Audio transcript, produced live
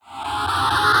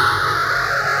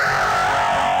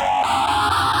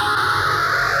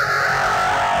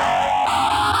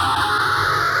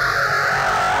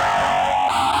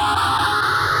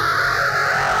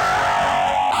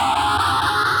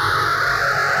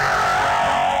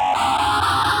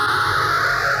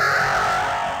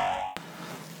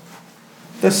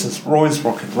This is Roy's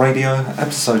Rocket Radio,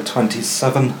 episode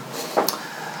 27,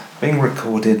 being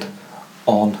recorded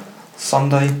on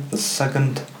Sunday, the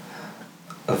 2nd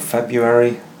of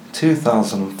February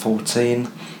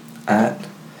 2014 at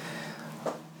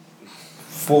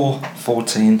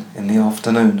 4:14 in the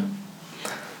afternoon.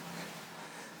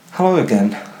 Hello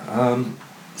again.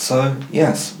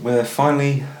 Yes, we're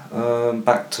finally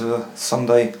back to a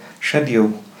Sunday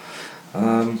schedule.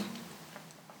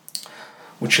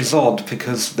 Which is odd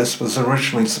because this was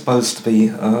originally supposed to be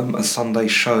a Sunday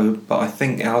show, but I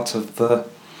think out of the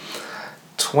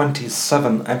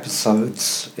 27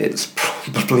 episodes, it's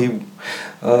probably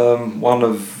one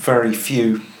of very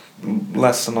few,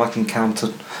 less than I can count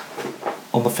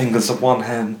on the fingers of one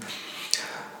hand,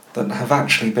 that have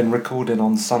actually been recorded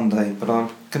on Sunday, but I'm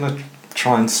going to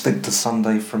try and stick to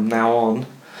Sunday from now on.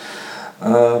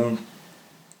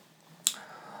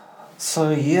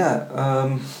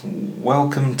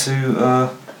 Welcome to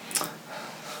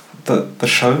the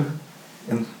show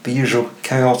in the usual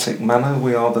chaotic manner.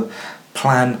 We are the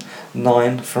Plan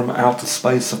 9 from outer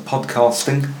space of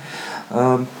podcasting,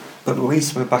 but at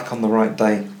least we're back on the right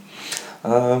day.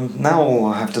 Now all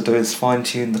I have to do is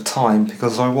fine-tune the time,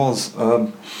 because I was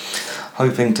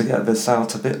hoping to get this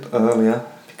out a bit earlier,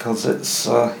 because it's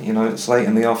it's late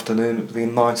in the afternoon. It would be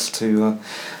nice to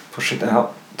push it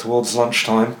out towards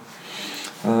lunchtime.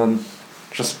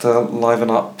 Just to liven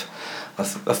up a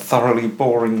thoroughly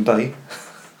boring day.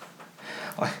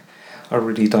 I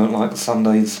really don't like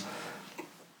Sundays.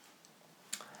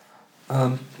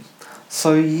 On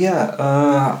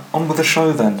with the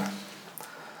show then.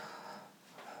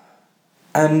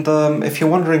 And if you're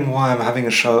wondering why I'm having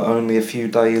a show only a few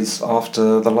days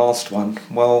after the last one,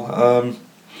 well,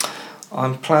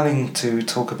 I'm planning to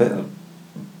talk a bit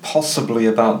possibly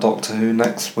about Doctor Who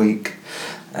next week.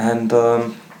 And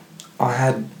I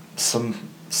had some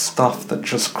stuff that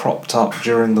just cropped up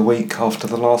during the week after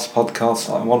the last podcast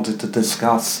that I wanted to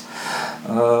discuss.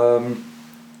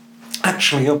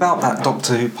 Actually, about that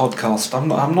Doctor Who podcast,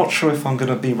 I'm not sure if I'm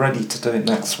going to be ready to do it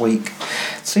next week.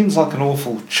 It seems like an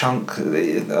awful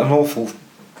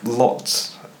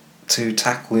lot to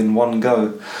tackle in one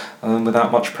go,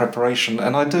 without much preparation.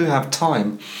 And I do have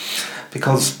time,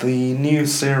 because the new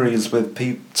series with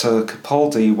Peter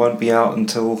Capaldi won't be out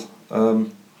until,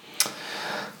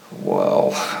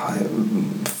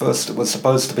 first it was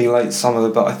supposed to be late summer,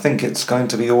 but I think it's going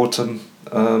to be autumn,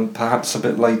 perhaps a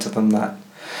bit later than that.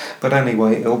 But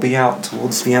anyway, it'll be out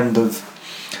towards the end of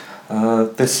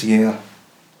this year,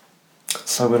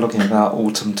 so we're looking about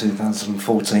autumn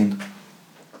 2014.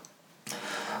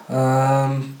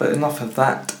 But enough of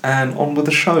that, and on with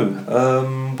the show.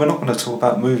 We're not going to talk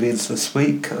about movies this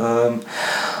week,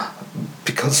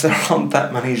 because there aren't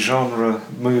that many genre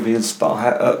movies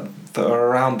that are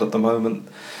around at the moment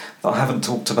that I haven't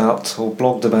talked about or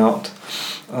blogged about.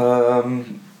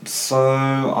 So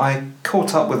I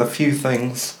caught up with a few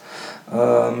things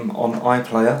on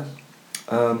iPlayer.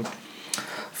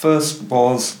 First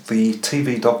was the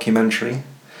TV documentary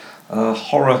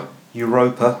Horror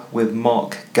Europa with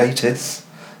Mark Gatiss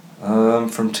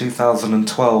from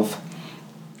 2012.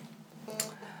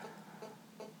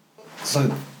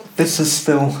 So this is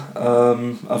still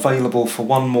available for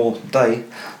one more day,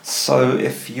 so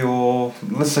if you're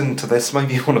listening to this,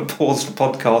 maybe you want to pause the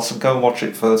podcast and go and watch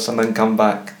it first and then come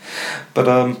back. But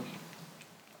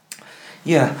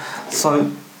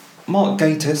so Mark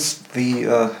Gatiss, the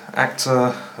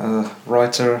actor,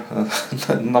 writer,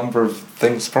 a number of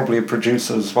things, probably a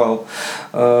producer as well,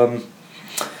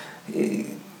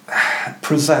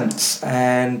 presents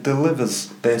and delivers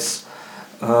this.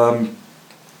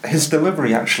 His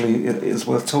delivery actually is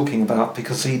worth talking about,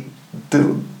 because he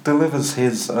delivers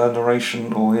his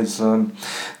narration, or his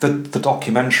the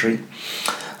documentary,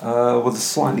 with a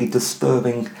slightly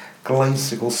disturbing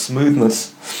glacial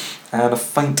smoothness and a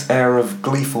faint air of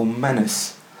gleeful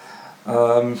menace.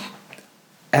 And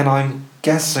I'm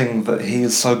guessing that he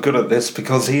is so good at this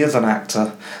because he is an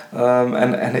actor,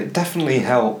 and it definitely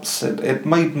helps. It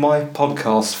made my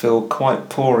podcast feel quite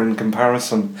poor in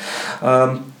comparison.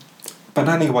 But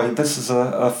anyway, this is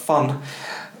a fun,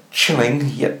 chilling,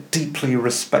 yet deeply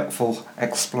respectful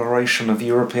exploration of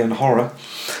European horror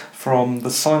from the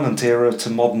silent era to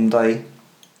modern day.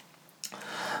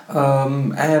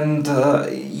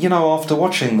 After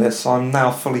watching this, I'm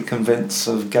now fully convinced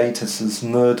of Gatiss's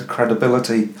nerd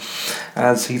credibility,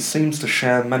 as he seems to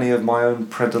share many of my own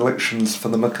predilections for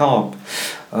the macabre,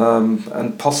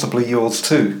 and possibly yours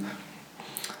too.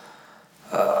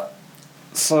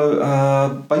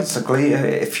 Basically,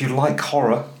 if you like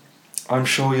horror, I'm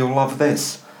sure you'll love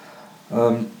this.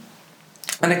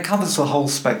 And it covers the whole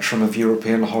spectrum of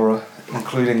European horror.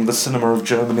 including the cinema of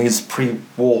Germany's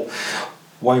pre-war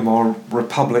Weimar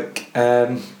Republic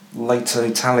and later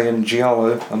Italian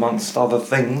Giallo, amongst other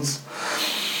things.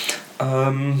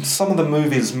 Some of the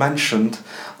movies mentioned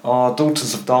are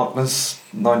Daughters of Darkness,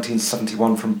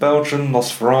 1971 from Belgium,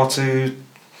 Nosferatu,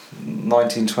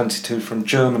 1922 from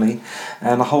Germany,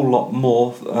 and a whole lot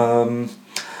more.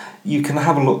 You can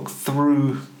have a look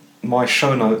through my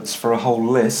show notes for a whole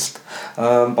list,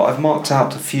 but I've marked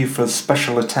out a few for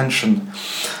special attention.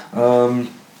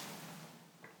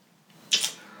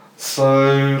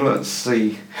 So let's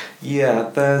see. Yeah,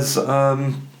 there's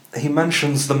he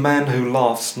mentions The Man Who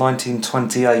Laughs,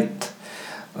 1928,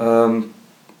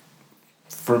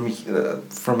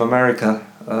 from America,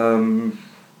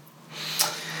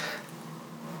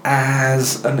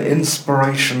 as an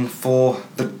inspiration for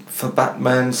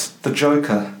Batman's The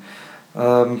Joker.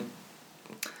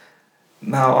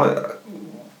 Now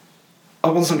I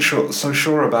wasn't so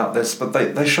sure about this, but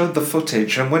they showed the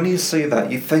footage, and when you see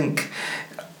that, you think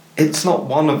it's not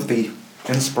one of the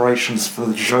inspirations for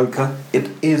the Joker, it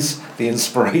is the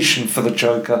inspiration for the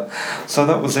Joker. So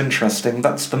that was interesting.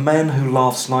 That's The Man Who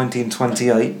Laughs,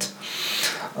 1928.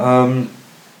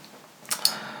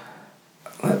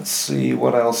 Let's see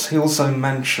what else. He also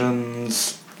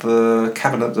mentions The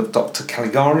Cabinet of Dr.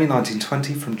 Caligari,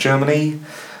 1920 from Germany.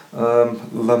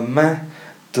 La Main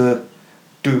du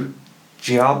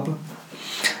Diable,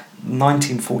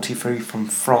 1943 from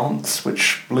France,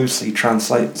 which loosely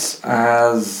translates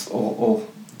as or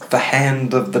The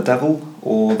Hand of the Devil,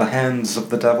 or The Hands of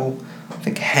the Devil. I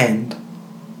think Hand.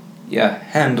 Yeah,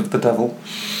 Hand of the Devil.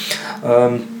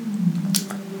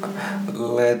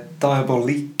 Le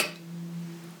Diabolique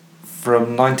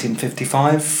from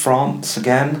 1955, France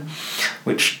again,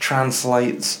 which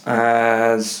translates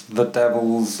as The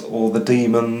Devils, or The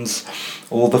Demons,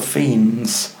 or The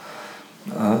Fiends.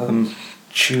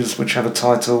 Choose whichever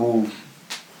title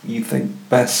you think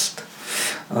best.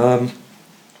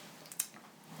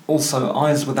 Also,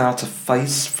 Eyes Without a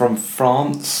Face from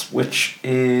France, which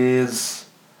is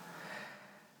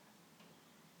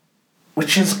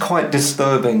quite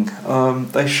disturbing.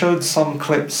 They showed some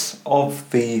clips of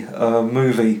the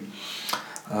movie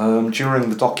during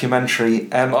the documentary,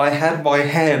 and I had my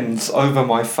hands over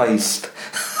my face.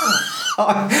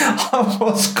 I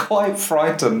was quite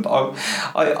frightened.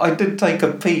 I did take a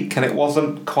peek, and it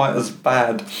wasn't quite as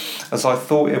bad as I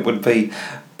thought it would be,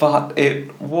 but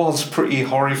it was pretty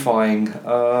horrifying.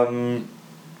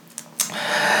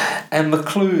 And the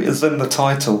clue is in the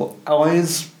title,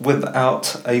 Eyes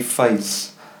Without a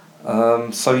Face.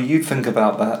 So you think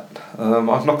about that. I'm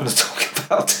not going to talk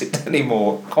about it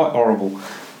anymore. Quite horrible.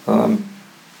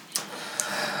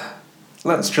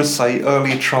 Let's just say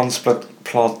early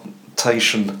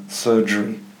transplantation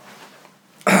surgery.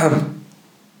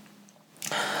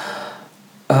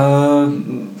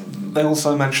 They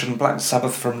also mentioned Black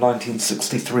Sabbath from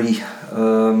 1963,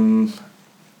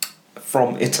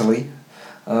 from Italy,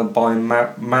 by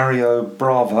Mario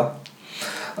Bava.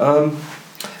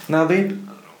 Now,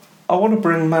 I want to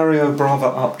bring Mario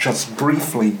Bava up just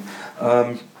briefly.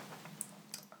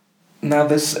 Now,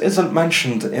 this isn't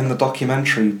mentioned in the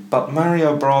documentary, but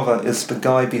Mario Bava is the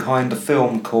guy behind a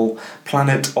film called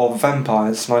Planet of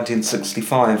Vampires,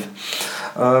 1965.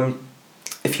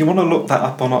 If you want to look that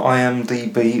up on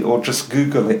IMDb, or just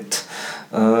Google it,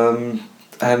 and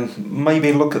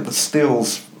maybe look at the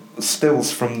stills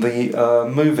from the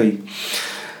movie,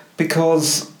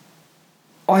 because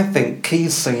I think key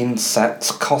scene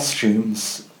sets,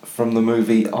 costumes from the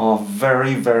movie are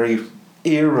very, very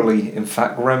eerily, in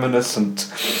fact,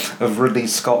 reminiscent of Ridley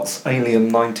Scott's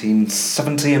Alien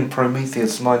 1970 and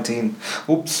Prometheus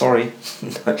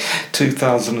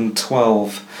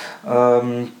 2012.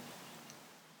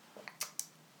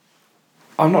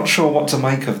 I'm not sure what to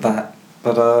make of that,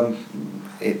 but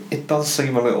it does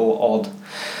seem a little odd.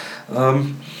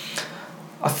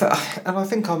 I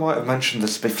think I might have mentioned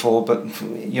this before, but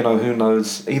who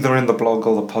knows? Either in the blog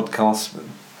or the podcast.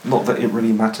 Not that it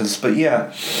really matters, but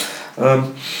yeah.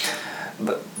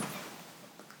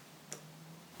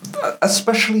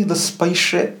 Especially the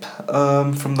spaceship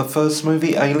from the first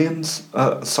movie, Alien.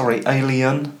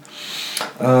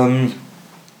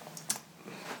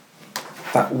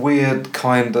 That weird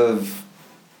kind of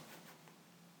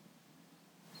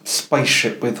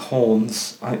spaceship with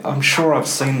horns. I'm sure I've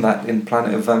seen that in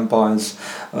Planet of Vampires.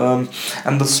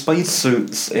 And the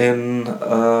spacesuits in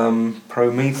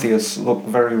Prometheus look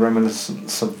very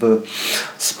reminiscent of the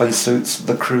spacesuits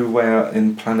the crew wear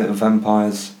in Planet of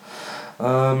Vampires.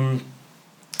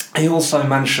 He also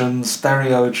mentions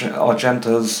Dario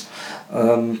Argento's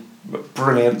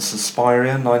brilliant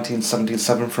Suspiria,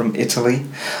 1977 from Italy.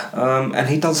 And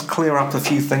he does clear up a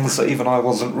few things that even I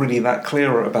wasn't really that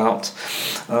clear about.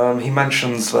 He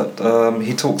mentions that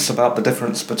he talks about the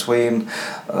difference between,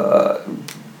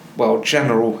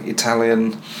 general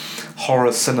Italian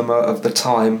horror cinema of the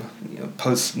time,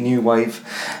 post-New Wave,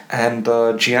 and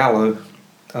Giallo,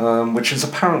 which is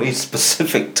apparently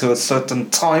specific to a certain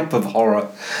type of horror.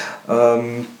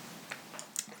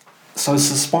 So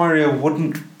Suspiria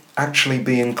wouldn't actually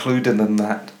be included in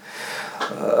that.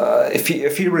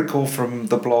 If you recall from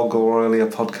the blog or earlier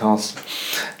podcast,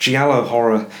 Giallo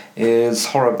horror is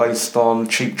horror based on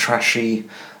cheap, trashy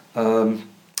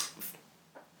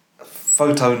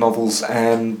photo novels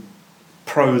and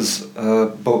prose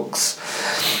books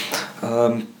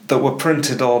that were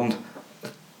printed on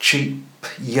cheap,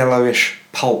 yellowish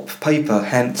pulp paper,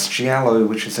 hence Giallo,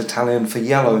 which is Italian for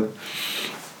yellow.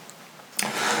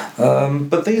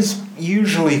 But these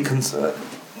usually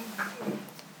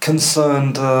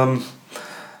concerned a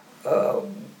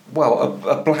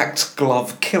black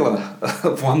glove killer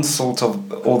of one sort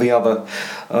or the other,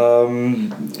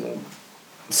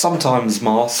 sometimes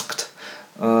masked,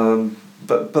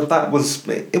 but that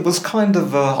was kind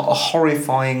of a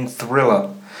horrifying thriller,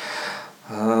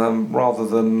 rather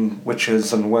than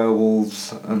witches and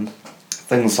werewolves and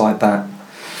things like that.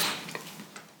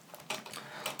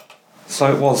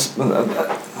 So it was.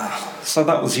 So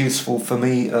that was useful for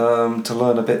me to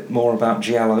learn a bit more about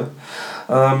Giallo.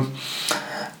 And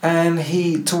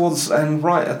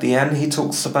right at the end, he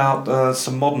talks about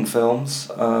some modern films.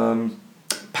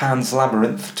 Pan's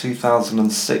Labyrinth,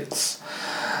 2006,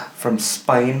 from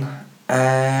Spain,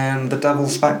 and The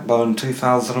Devil's Backbone,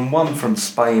 2001, from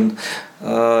Spain,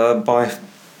 by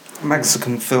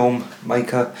Mexican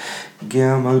filmmaker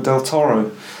Guillermo del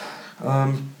Toro.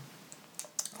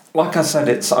 Like I said,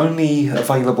 it's only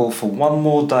available for one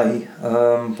more day,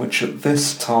 which at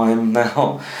this time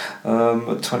now,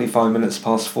 at 25 minutes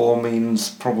past 4,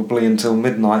 means probably until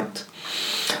midnight.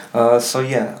 So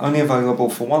yeah, only available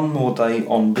for one more day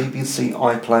on BBC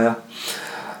iPlayer,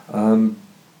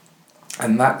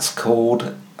 and that's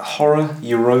called Horror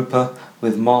Europa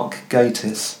with Mark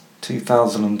Gatiss,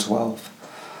 2012.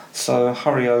 So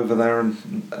hurry over there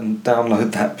and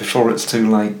download that before it's too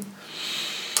late.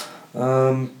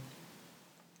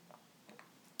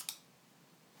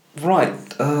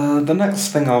 The next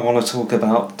thing I want to talk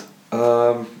about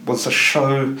was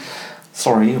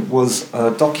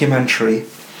a documentary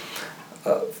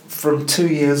from 2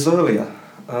 years earlier.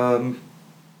 Let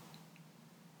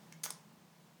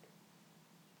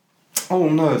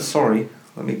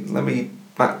me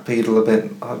backpedal a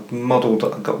bit. I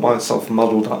got myself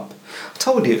muddled up. I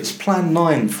told you it's Plan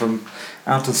 9 from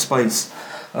Outer Space.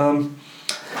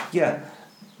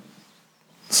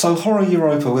 So Horror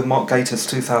Europa with Mark Gatiss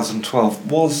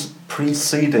 2012 was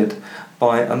preceded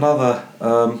by another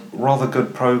rather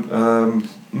good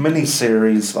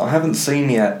mini-series that I haven't seen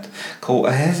yet, called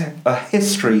A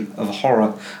History of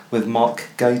Horror with Mark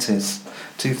Gatiss,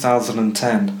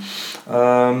 2010.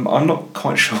 I'm not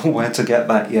quite sure where to get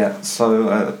that yet,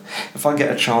 so if I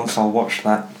get a chance I'll watch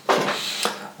that.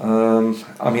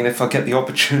 If I get the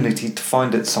opportunity to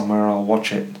find it somewhere, I'll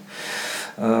watch it.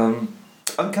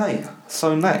 Okay,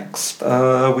 so next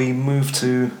we move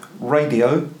to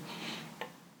radio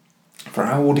for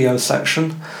our audio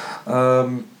section.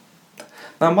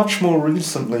 Now, much more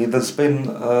recently, there's been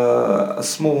a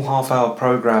small half-hour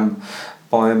programme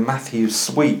by Matthew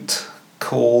Sweet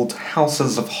called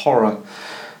Houses of Horror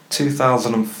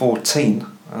 2014.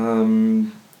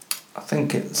 I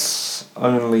think it's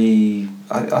only...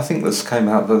 I think this came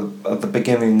out at the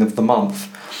beginning of the month.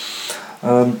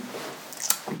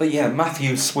 But yeah,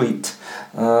 Matthew Sweet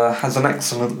has an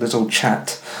excellent little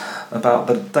chat about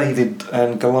the David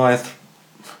and Goliath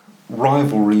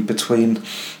rivalry between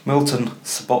Milton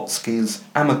Subotsky's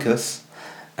Amicus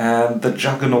and the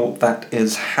juggernaut that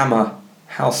is Hammer,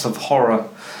 House of Horror.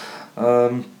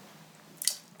 During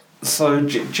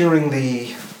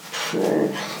the,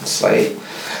 say,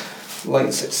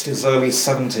 late 60s, early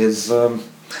 70s,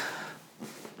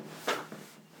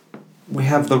 we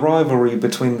have the rivalry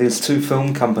between these two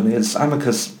film companies.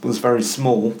 Amicus was very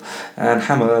small, and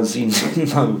Hammer, as you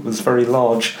know, was very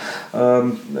large.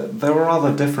 There were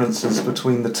other differences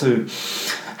between the two.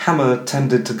 Hammer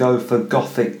tended to go for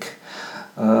gothic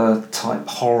type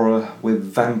horror with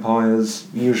vampires,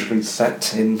 usually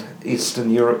set in Eastern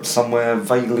Europe somewhere,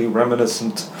 vaguely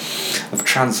reminiscent of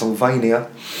Transylvania,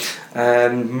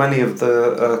 and many of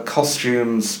the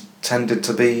costumes tended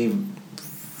to be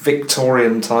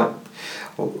Victorian type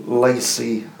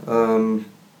lacy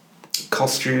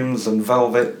costumes and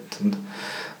velvet and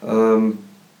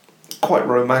quite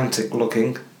romantic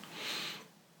looking.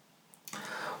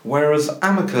 Whereas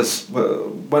Amicus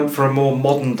went for a more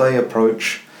modern day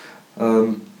approach,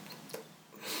 modern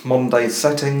day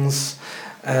settings,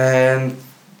 and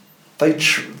they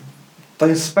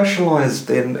specialised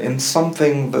in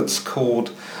something that's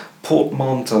called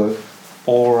portmanteau,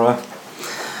 or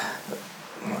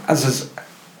as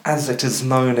it is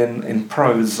known in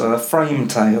prose, frame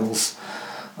tales.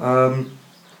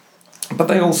 But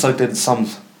they also did some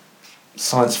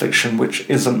science fiction which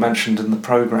isn't mentioned in the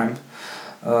programme.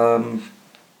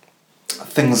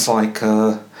 Things like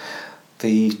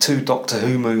the 2 Doctor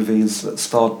Who movies that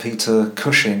starred Peter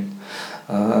Cushing.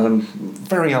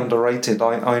 Very underrated.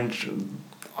 I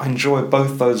enjoy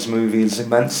both those movies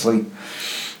immensely.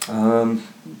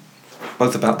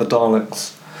 Both about the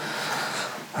Daleks.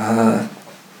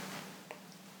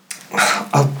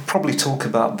 I'll probably talk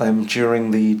about them during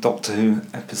the Doctor Who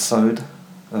episode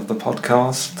of the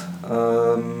podcast,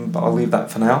 but I'll leave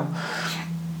that for now.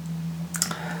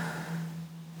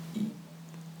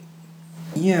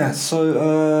 Yeah,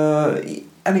 so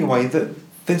anyway,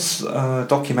 this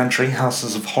documentary,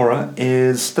 Houses of Horror,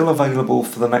 is still available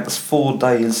for the next 4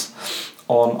 days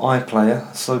on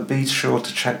iPlayer, so be sure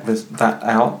to check that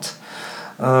out.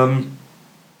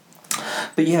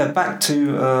 But yeah, back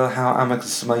to how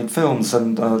Amicus made films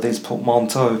and these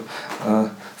portmanteau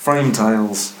frame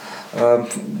tales.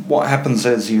 What happens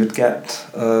is you'd get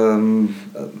a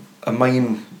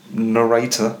main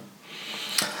narrator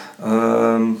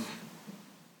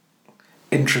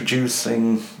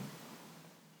introducing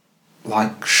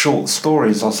like short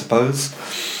stories, I suppose,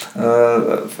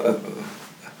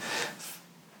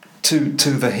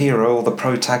 to the hero or the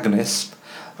protagonist,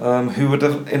 who would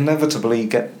inevitably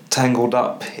get tangled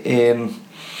up in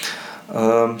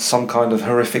some kind of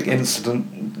horrific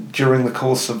incident during the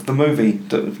course of the movie,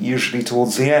 usually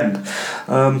towards the end.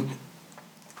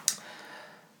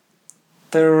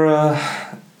 There are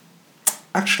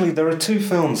 2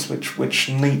 films which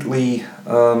neatly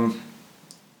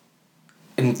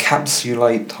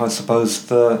encapsulate, I suppose,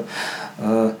 the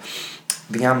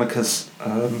Amicus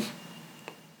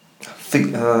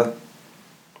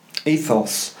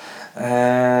ethos,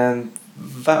 and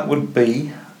that would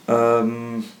be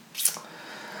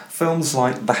films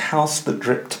like The House That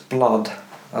Dripped Blood,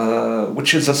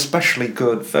 which is especially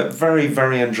good, very,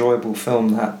 very enjoyable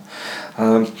film, that,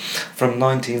 from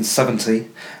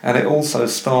 1970, and it also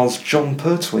stars Jon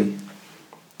Pertwee.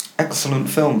 Excellent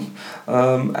film.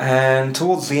 And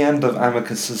towards the end of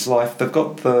Amicus's life, they've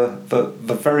got the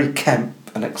very camp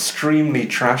and extremely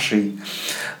trashy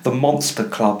The Monster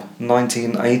Club,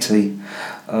 1980,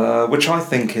 which I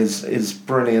think is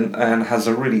brilliant and has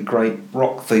a really great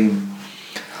rock theme.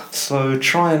 So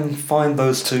try and find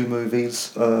those 2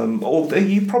 movies, or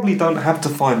you probably don't have to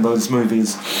find those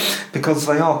movies because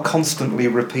they are constantly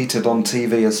repeated on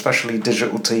TV, especially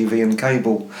digital TV and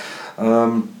cable.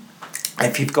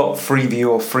 If you've got Freeview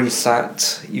or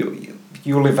FreeSat,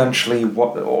 you'll eventually,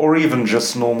 or even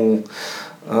just normal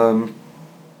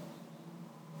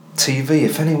TV.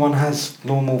 If anyone has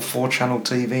normal 4-channel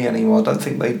TV anymore, I don't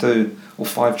think they do, or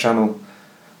 5-channel.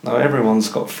 No, everyone's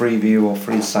got Freeview or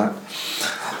FreeSat.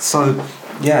 So,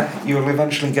 yeah, you'll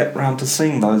eventually get round to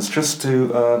seeing those. Just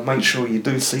to make sure you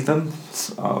do see them,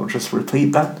 so I'll just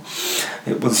repeat that.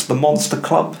 It was The Monster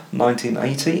Club,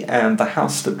 1980, and The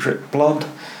House That Dripped Blood,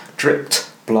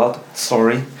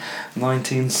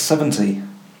 1970.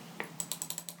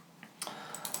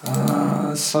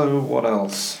 So, what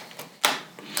else?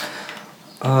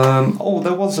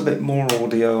 There was a bit more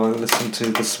audio I listened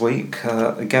to this week,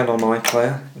 again on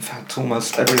iPlayer. In fact,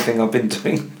 almost everything I've been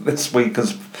doing this week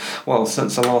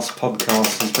since the last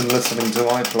podcast has been listening to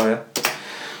iPlayer.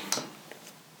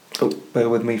 Oh, bear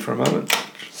with me for a moment.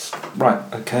 Right,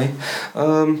 okay.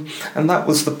 And that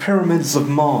was The Pyramids of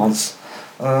Mars,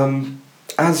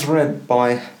 as read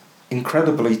by,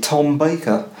 incredibly, Tom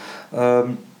Baker,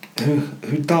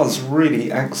 who does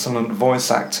really excellent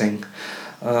voice acting.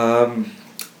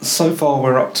 So far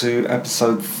we're up to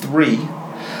episode 3,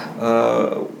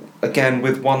 again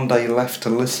with 1 day left to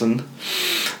listen,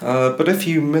 but if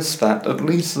you missed that, at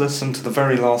least listen to the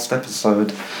very last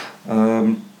episode.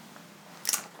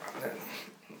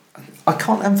 I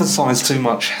can't emphasise too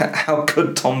much how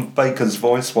good Tom Baker's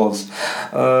voice was.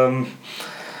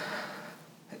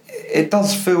 It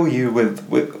does fill you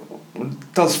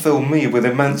does fill me with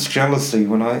immense jealousy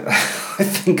when I I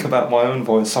think about my own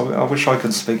voice. I wish I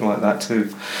could speak like that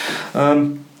too.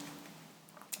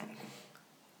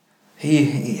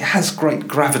 He has great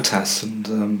gravitas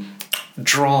and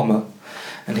drama,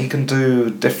 and he can do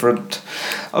different,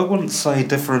 I wouldn't say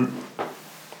different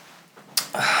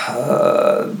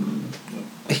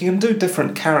you can do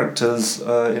different characters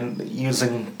in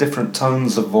using different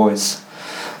tones of voice.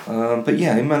 But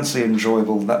yeah, immensely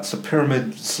enjoyable. That's The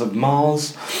Pyramids of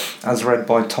Mars, as read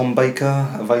by Tom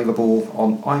Baker, available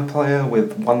on iPlayer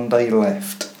with 1 day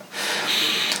left.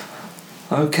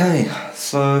 Okay,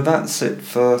 so that's it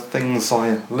for things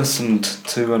I listened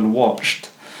to and watched.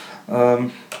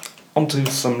 Onto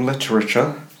some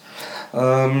literature.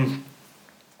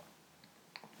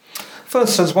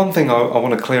 First, there's one thing I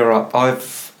want to clear up.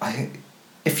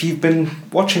 If you've been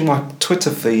watching my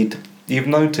Twitter feed, you've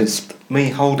noticed me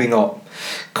holding up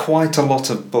quite a lot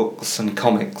of books and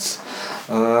comics.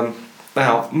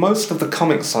 Now, most of the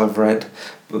comics I've read,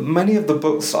 but many of the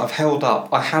books I've held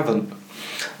up, I haven't.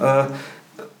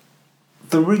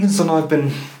 The reason I've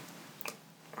been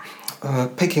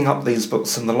picking up these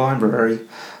books in the library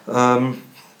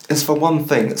is for one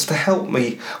thing, it's to help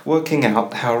me working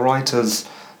out how writers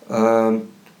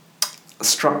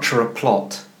structure a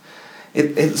plot.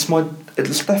 It's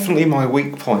definitely my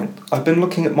weak point. I've been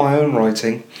looking at my own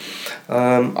writing.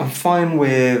 I'm fine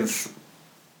with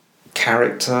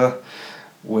character,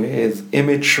 with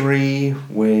imagery,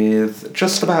 with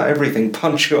just about everything,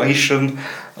 punctuation,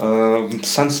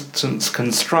 sentence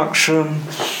construction,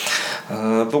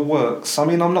 the works. I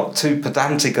mean, I'm not too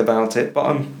pedantic about it, but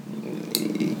I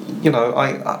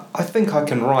think I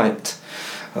can write.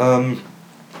 I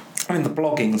mean, the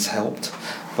blogging's helped,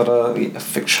 but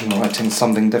fiction writing's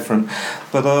something different.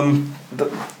 But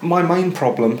my main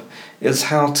problem is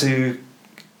how to,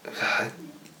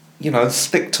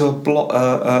 stick to a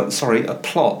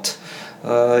plot.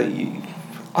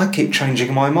 I keep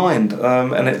changing my mind,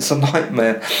 and it's a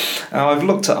nightmare. I've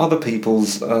looked at other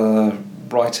people's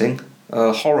writing,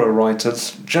 horror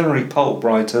writers, generally pulp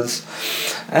writers,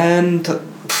 and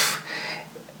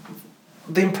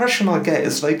the impression I get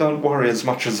is they don't worry as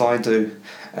much as I do,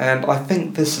 and I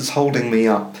think this is holding me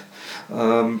up.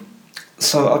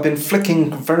 So I've been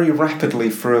flicking very rapidly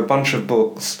through a bunch of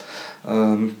books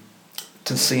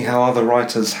to see how other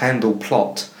writers handle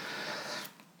plot,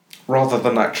 rather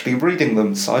than actually reading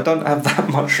them, so I don't have that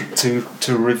much to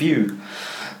review.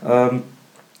 But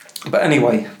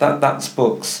anyway, that's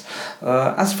books.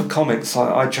 As for comics,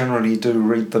 I generally do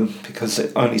read them because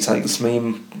it only takes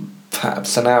me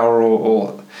perhaps an hour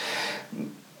or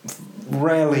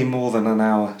rarely more than an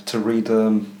hour to read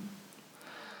an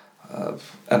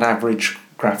average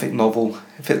graphic novel.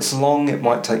 If it's long, it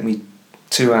might take me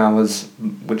 2 hours,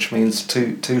 which means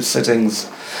two sittings.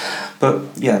 But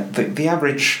yeah, the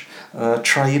average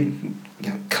trade,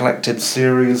 collected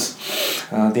series,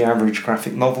 the average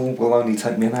graphic novel will only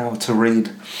take me an hour to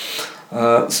read.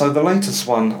 So the latest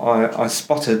one I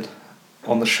spotted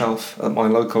on the shelf at my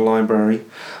local library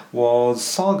was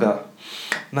Saga.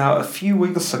 Now, a few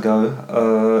weeks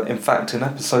ago, in fact in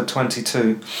episode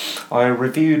 22, I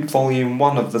reviewed volume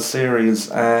 1 of the series,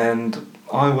 and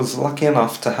I was lucky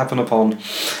enough to happen upon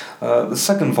the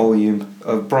second volume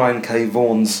of Brian K.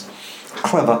 Vaughan's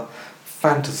clever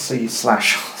fantasy /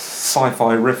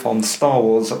 sci-fi riff on Star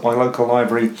Wars at my local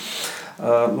library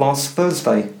last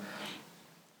Thursday.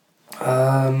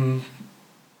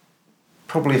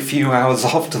 Probably a few hours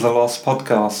after the last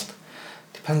podcast.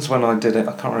 Depends when I did it,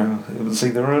 I can't remember. It was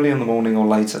either early in the morning or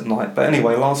late at night. But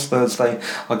anyway, last Thursday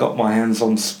I got my hands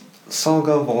on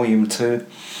Saga Volume 2.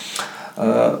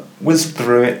 Whizzed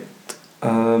through it.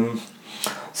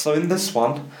 So in this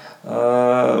one,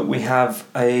 we have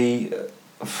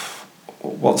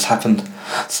what's happened?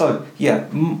 So, yeah,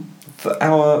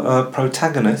 our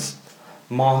protagonists,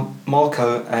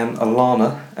 Marco and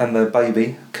Alana and their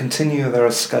baby, continue their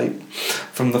escape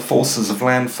from the forces of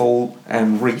Landfall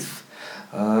and Wreath,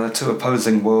 two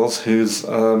opposing worlds whose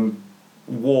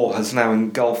war has now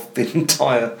engulfed the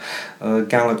entire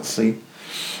galaxy.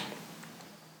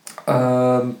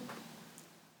 And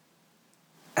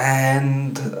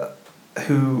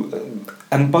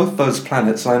both those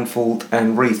planets, Landfall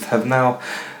and Wreath, have now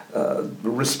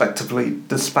respectively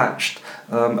dispatched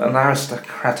an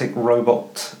aristocratic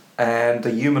robot and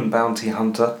a human bounty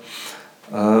hunter.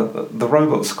 The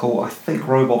robot's called, I think,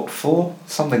 Robot 4,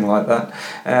 something like that,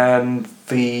 and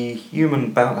the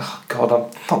human bounty... Oh God,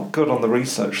 I'm not good on the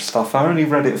research stuff. I only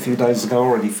read it a few days ago,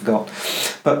 already forgot.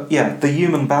 But yeah, the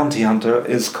human bounty hunter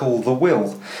is called the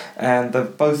Will, and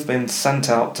they've both been sent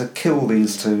out to kill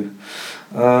these two.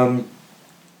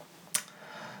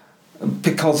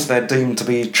 Because they're deemed to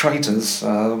be traitors.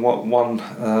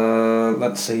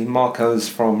 Let's see, Marco's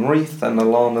from Wreath and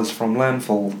Alana's from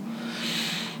Landfall.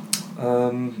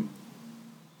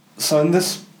 So in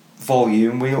this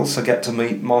volume we also get to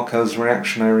meet Marco's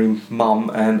reactionary mum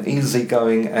and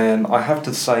easygoing and, I have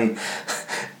to say,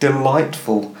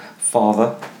 delightful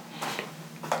father.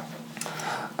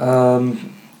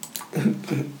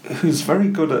 who's very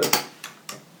good at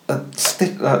I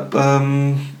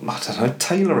don't know,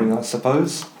 tailoring, I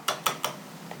suppose.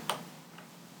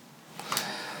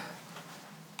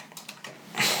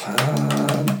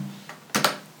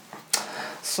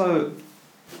 So,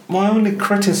 my only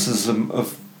criticism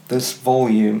of this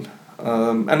volume,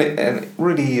 and it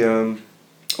really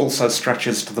also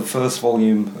stretches to the first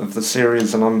volume of the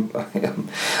series, and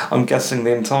I'm guessing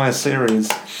the entire series,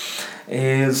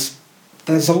 is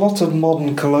there's a lot of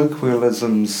modern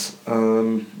colloquialisms,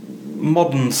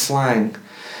 modern slang,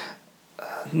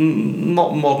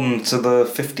 not modern to the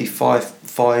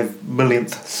 5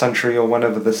 millionth century or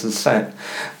whenever this is set,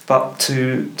 but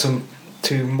to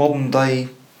modern day,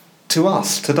 to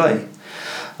us today.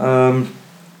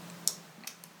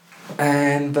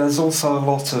 And there's also a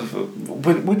lot of,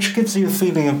 which gives you a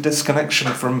feeling of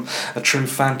disconnection from a true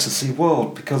fantasy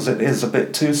world, because it is a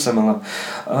bit too similar.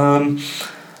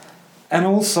 And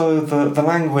also the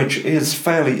language is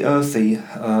fairly earthy,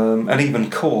 and even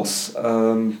coarse.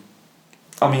 I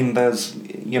mean, there's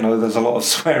a lot of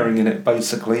swearing in it,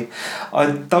 basically.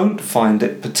 I don't find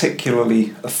it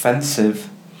particularly offensive,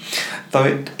 though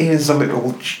it is a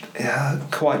little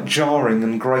quite jarring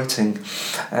and grating,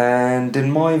 and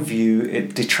in my view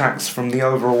it detracts from the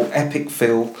overall epic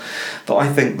feel that I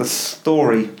think the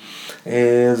story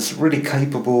is really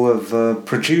capable of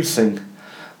producing.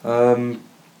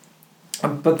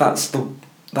 But that's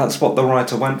what the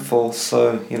writer went for,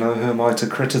 so who am I to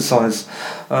criticise?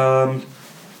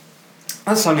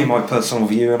 That's only my personal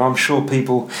view, and I'm sure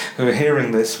people who are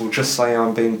hearing this will just say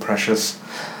I'm being precious.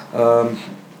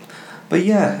 But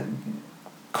yeah,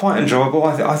 quite enjoyable.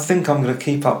 I think I'm going to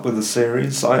keep up with the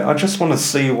series. I just want to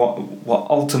see what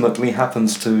ultimately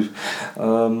happens to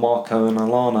Marco and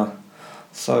Alana.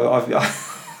 So I've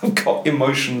got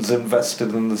emotions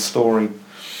invested in the story.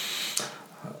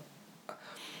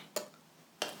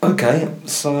 Okay,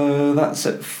 so that's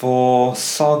it for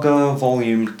Saga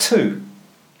Volume 2.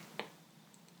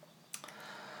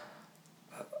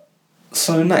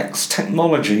 So next,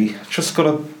 technology. Just got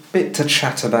a bit to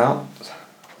chat about.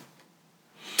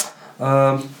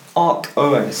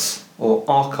 ArkOS, or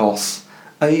Arcos,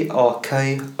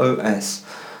 ARKOS.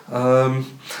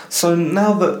 So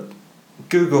now that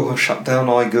Google have shut down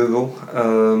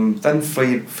iGoogle, then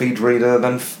FeedReader,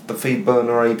 then the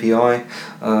FeedBurner API,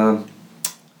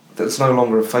 there's no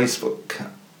longer a Facebook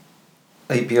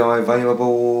API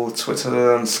available.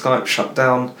 Twitter and Skype shut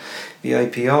down the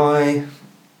API.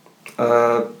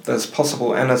 There's possible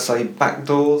NSA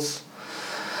backdoors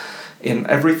in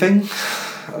everything.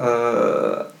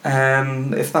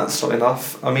 And if that's not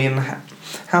enough, I mean,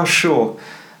 how sure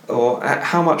or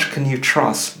how much can you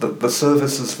trust that the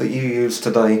services that you use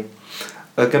today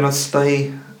are going to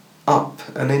stay up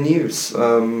and in use?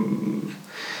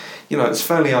 It's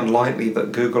fairly unlikely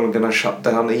that Google are going to shut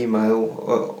down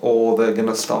email or they're going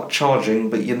to start charging,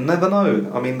 but you never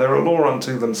know. I mean, they're a law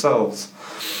unto themselves.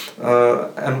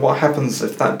 And what happens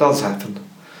if that does happen?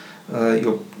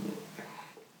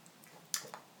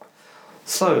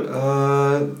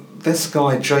 This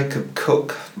guy, Jacob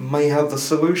Cook, may have the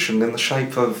solution in the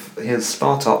shape of his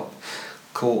startup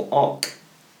called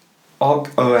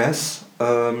ArkOS,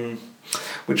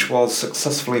 which was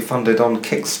successfully funded on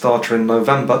Kickstarter in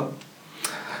November.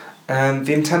 And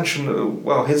the intention,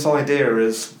 his idea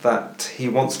is that he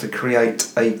wants to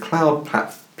create a cloud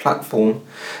platform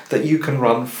that you can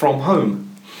run from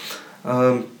home.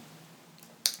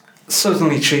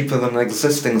 Certainly cheaper than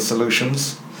existing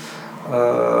solutions.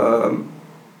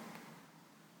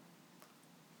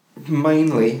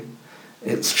 Mainly,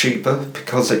 it's cheaper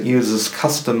because it uses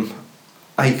custom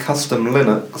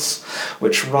Linux,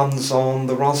 which runs on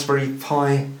the Raspberry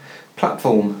Pi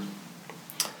platform.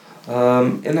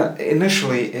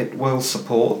 Initially, it will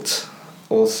support,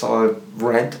 also I've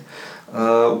read,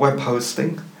 web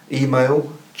hosting,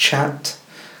 email, chat,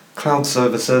 cloud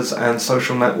services, and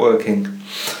social networking.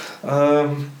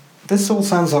 This all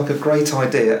sounds like a great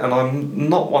idea, and I'm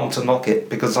not one to knock it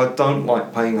because I don't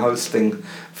like paying hosting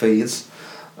fees.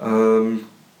 But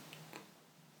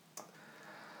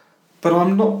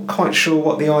I'm not quite sure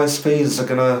what the ISPs are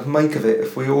going to make of it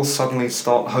if we all suddenly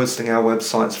start hosting our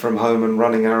websites from home and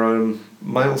running our own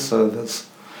mail servers.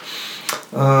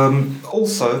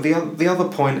 Also, the other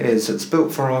point is it's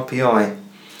built for RPI.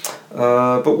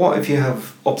 But what if you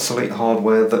have obsolete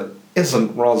hardware that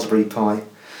isn't Raspberry Pi?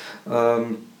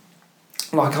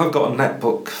 Like I've got a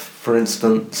netbook, for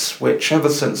instance, which ever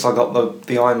since I got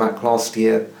the iMac last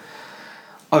year,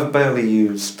 I've barely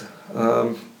used.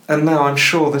 And now I'm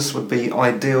sure this would be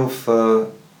ideal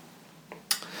for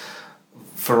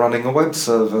running a web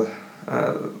server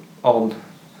on.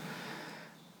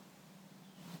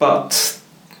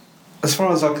 as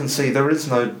far as I can see, there is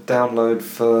no download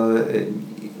for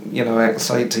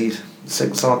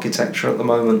x86 architecture at the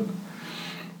moment.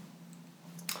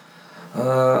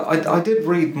 I did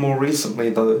read more recently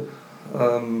though,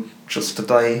 just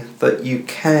today, that you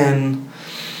can,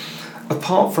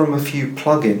 apart from a few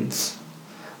plugins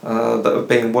that are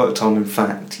being worked on, in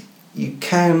fact, you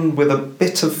can, with a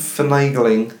bit of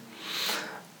finagling,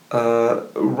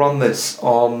 run this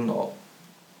on,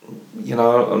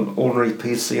 an ordinary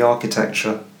PC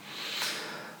architecture.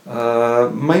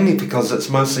 Mainly because it's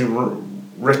mostly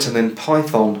written in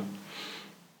Python.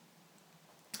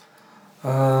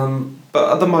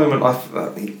 But at the moment, I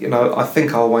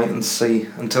think I'll wait and see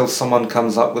until someone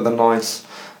comes up with a nice,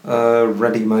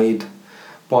 ready-made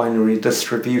binary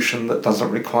distribution that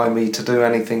doesn't require me to do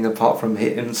anything apart from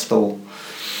hit install.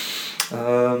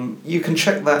 You can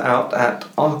check that out at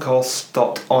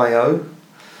arcos.io.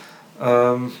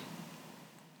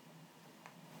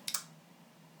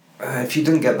 If you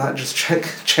didn't get that, just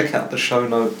check out the show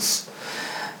notes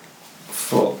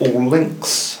for all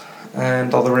links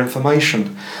and other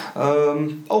information.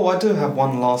 I do have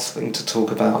one last thing to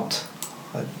talk about.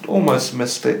 I almost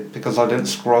missed it because I didn't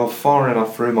scroll far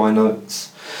enough through my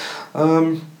notes.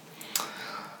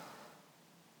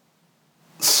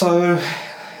 So,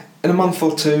 in a month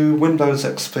or two, Windows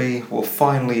XP will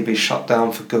finally be shut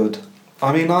down for good.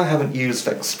 I mean, I haven't used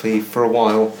XP for a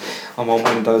while. I'm on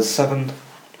Windows 7,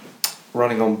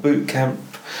 running on Boot Camp,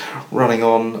 running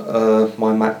on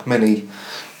my Mac Mini.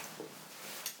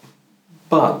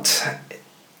 But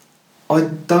I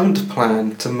don't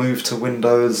plan to move to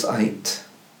Windows 8.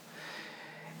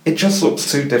 It just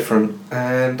looks too different,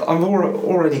 and I'm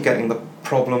already getting the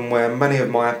problem where many of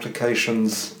my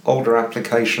applications, older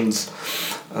applications,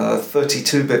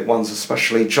 32-bit ones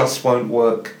especially, just won't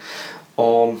work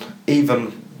on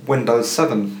even Windows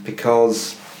 7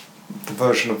 because the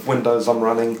version of Windows I'm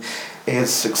running is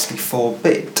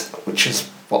 64-bit, which is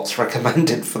what's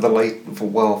recommended for the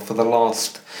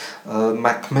last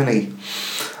Mac Mini.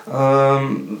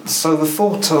 So the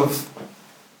thought of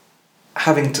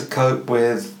having to cope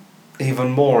with even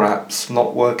more apps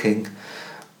not working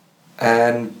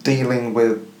and dealing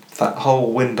with that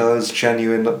whole Windows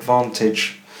Genuine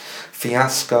Advantage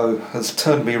fiasco has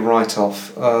turned me right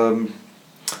off.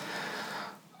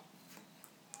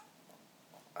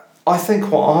 I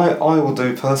think what I will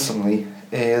do personally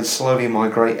is slowly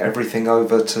migrate everything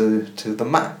over to the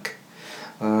Mac.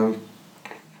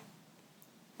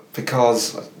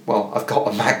 Because, I've got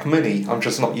a Mac Mini, I'm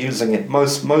just not using it.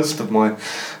 Most of my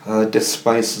disk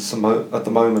space at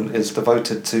the moment is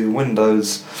devoted to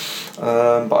Windows.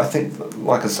 But I think,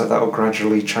 like I said, that will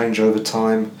gradually change over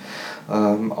time.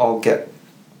 I'll get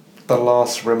the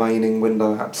last remaining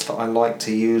window apps that I like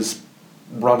to use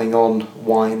running on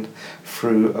Wine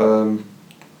through...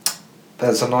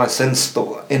 there's a nice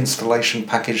installation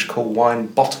package called Wine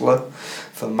Bottler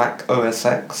for Mac OS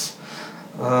X.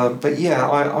 But yeah,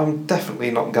 I'm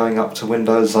definitely not going up to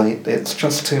Windows 8. It's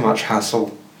just too much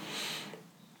hassle.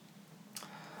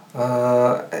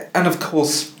 And of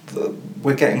course,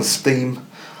 we're getting Steam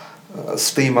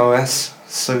OS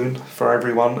soon for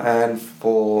everyone, and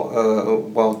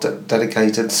for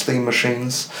dedicated Steam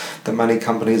machines that many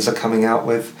companies are coming out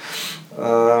with.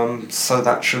 So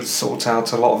that should sort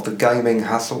out a lot of the gaming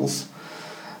hassles.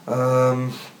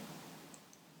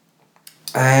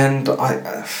 And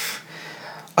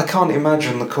I can't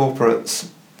imagine the corporate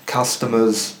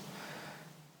customers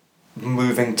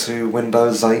moving to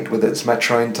Windows 8 with its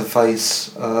Metro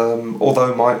interface,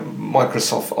 although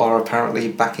Microsoft are apparently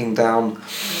backing down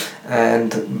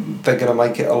and they're going to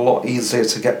make it a lot easier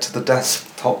to get to the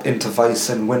desktop interface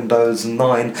in Windows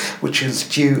 9, which is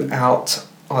due out,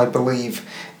 I believe,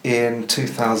 in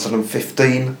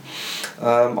 2015.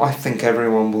 I think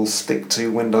everyone will stick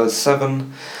to Windows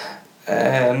 7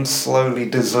 and slowly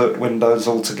desert Windows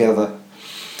altogether,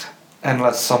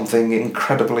 unless something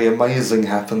incredibly amazing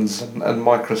happens and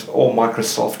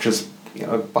Microsoft just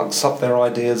bucks up their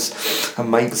ideas and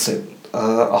makes it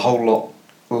a whole lot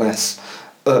less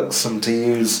irksome to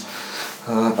use,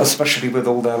 especially with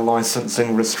all their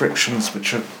licensing restrictions,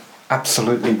 which are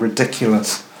absolutely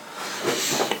ridiculous.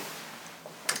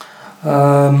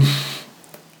 I'm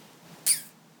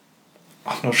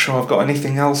not sure I've got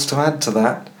anything else to add to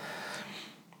that.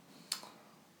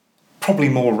 Probably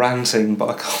more ranting, but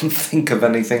I can't think of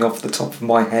anything off the top of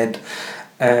my head,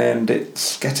 and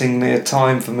it's getting near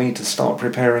time for me to start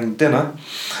preparing dinner.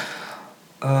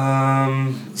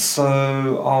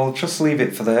 So I'll just leave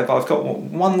it for there, but I've got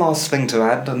one last thing to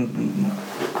add, and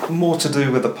more to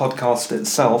do with the podcast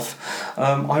itself.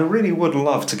 I really would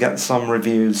love to get some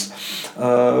reviews,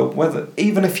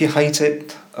 even if you hate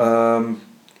it,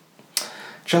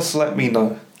 just let me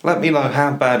know. Let me know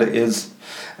how bad it is,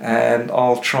 and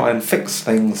I'll try and fix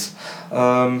things.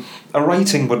 A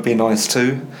rating would be nice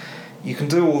too. You can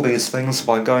do all these things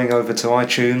by going over to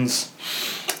iTunes,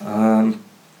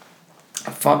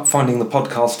 finding the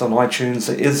podcast on iTunes.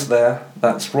 It is there.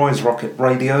 That's Roy's Rocket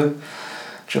Radio.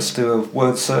 Just do a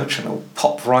word search and it'll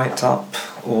pop right up,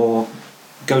 or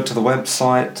go to the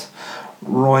website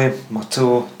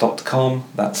roymathur.com.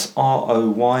 That's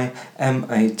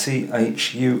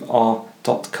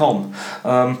ROYMATHUR.com.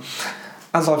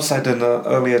 As I've said in an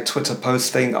earlier Twitter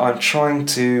posting, I'm trying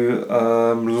to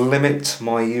limit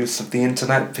my use of the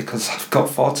internet because I've got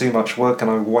far too much work and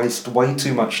I waste way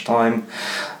too much time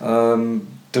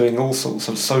doing all sorts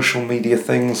of social media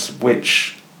things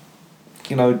which,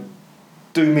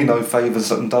 do me no favours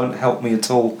and don't help me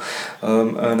at all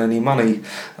earn any money.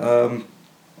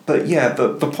 But yeah,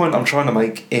 the point I'm trying to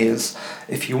make is,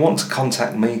 if you want to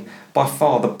contact me, by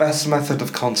far the best method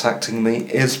of contacting me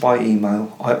is by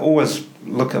email. I always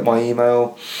look at my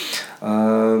email,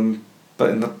 but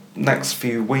in the next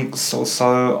few weeks or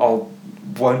so I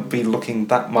won't be looking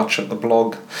that much at the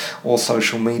blog or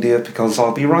social media because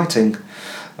I'll be writing.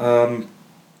 So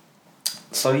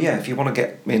yeah, if you want to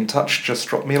get me in touch, just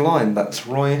drop me a line. That's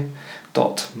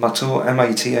roy.mathur,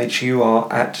 MATHUR,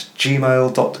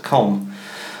 @gmail.com.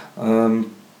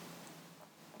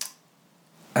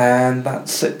 And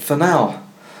that's it for now.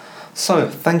 So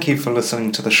thank you for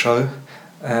listening to the show,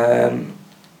 and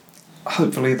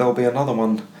hopefully there'll be another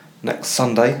one next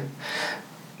Sunday.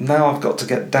 Now I've got to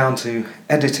get down to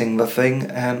editing the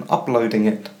thing and uploading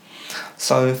it.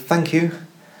 So thank you,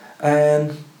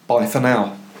 and bye for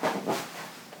now.